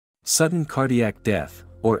Sudden cardiac death,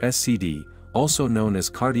 or SCD, also known as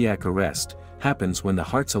cardiac arrest, happens when the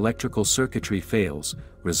heart's electrical circuitry fails,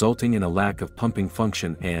 resulting in a lack of pumping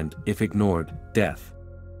function and, if ignored, death.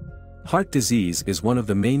 Heart disease is one of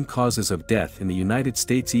the main causes of death in the United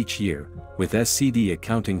States each year, with SCD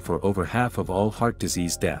accounting for over half of all heart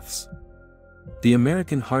disease deaths. The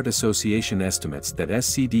American Heart Association estimates that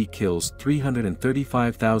SCD kills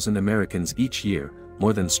 335,000 Americans each year,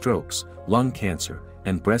 more than strokes, lung cancer,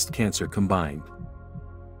 and breast cancer combined.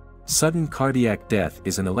 Sudden cardiac death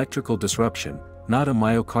is an electrical disruption, not a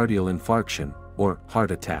myocardial infarction, or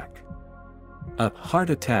heart attack. A heart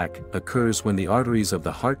attack occurs when the arteries of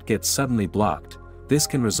the heart get suddenly blocked. This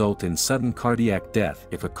can result in sudden cardiac death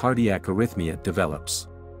if a cardiac arrhythmia develops.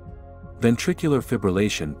 Ventricular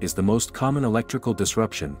fibrillation is the most common electrical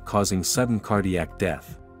disruption causing sudden cardiac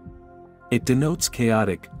death. It denotes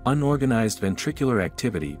chaotic, unorganized ventricular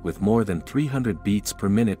activity with more than 300 beats per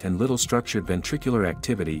minute and little structured ventricular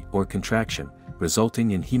activity or contraction,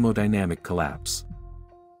 resulting in hemodynamic collapse.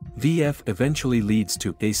 VF eventually leads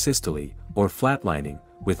to asystole, or flatlining,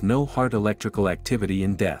 with no heart electrical activity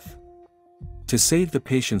and death. To save the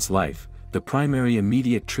patient's life, the primary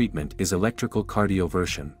immediate treatment is electrical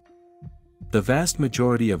cardioversion. The vast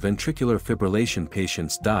majority of ventricular fibrillation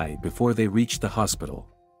patients die before they reach the hospital.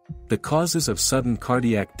 The causes of sudden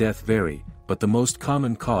cardiac death vary, but the most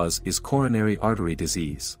common cause is coronary artery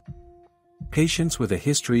disease. Patients with a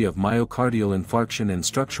history of myocardial infarction and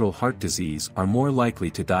structural heart disease are more likely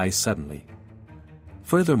to die suddenly.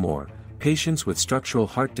 Furthermore, patients with structural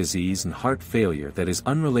heart disease and heart failure that is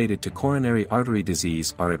unrelated to coronary artery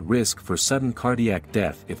disease are at risk for sudden cardiac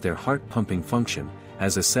death if their heart pumping function,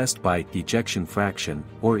 as assessed by ejection fraction,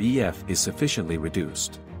 or EF, is sufficiently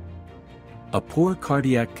reduced. A poor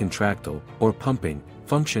cardiac contractile, or pumping,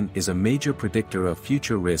 function is a major predictor of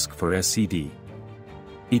future risk for SCD.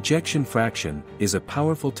 Ejection fraction is a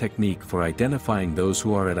powerful technique for identifying those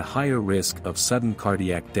who are at a higher risk of sudden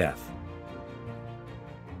cardiac death.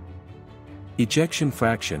 Ejection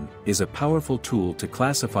fraction is a powerful tool to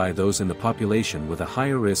classify those in the population with a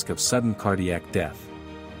higher risk of sudden cardiac death.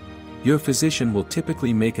 Your physician will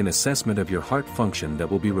typically make an assessment of your heart function that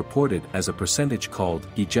will be reported as a percentage called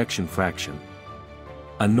ejection fraction.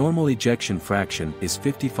 A normal ejection fraction is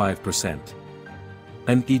 55%.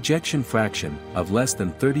 An ejection fraction of less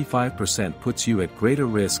than 35% puts you at greater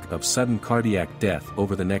risk of sudden cardiac death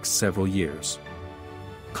over the next several years.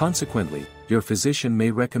 Consequently, your physician may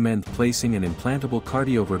recommend placing an implantable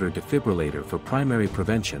cardioverter defibrillator for primary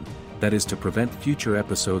prevention, that is to prevent future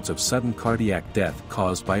episodes of sudden cardiac death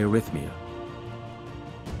caused by arrhythmia.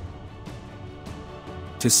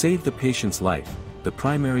 To save the patient's life, the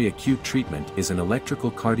primary acute treatment is an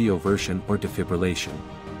electrical cardioversion or defibrillation.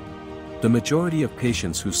 The majority of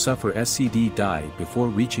patients who suffer SCD die before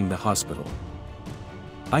reaching the hospital.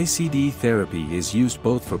 ICD therapy is used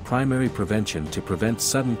both for primary prevention to prevent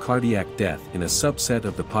sudden cardiac death in a subset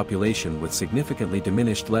of the population with significantly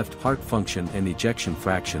diminished left heart function and ejection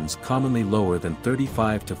fractions commonly lower than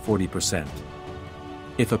 35 to 40%.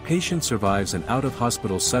 If a patient survives an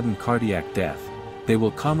out-of-hospital sudden cardiac death, they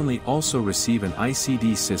will commonly also receive an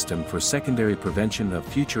ICD system for secondary prevention of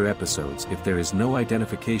future episodes if there is no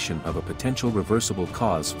identification of a potential reversible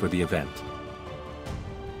cause for the event.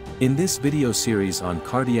 In this video series on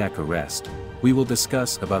cardiac arrest, we will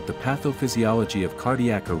discuss about the pathophysiology of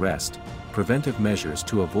cardiac arrest, preventive measures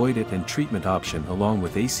to avoid it and treatment option along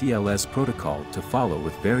with ACLS protocol to follow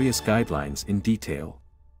with various guidelines in detail.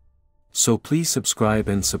 So please subscribe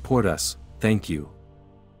and support us, thank you.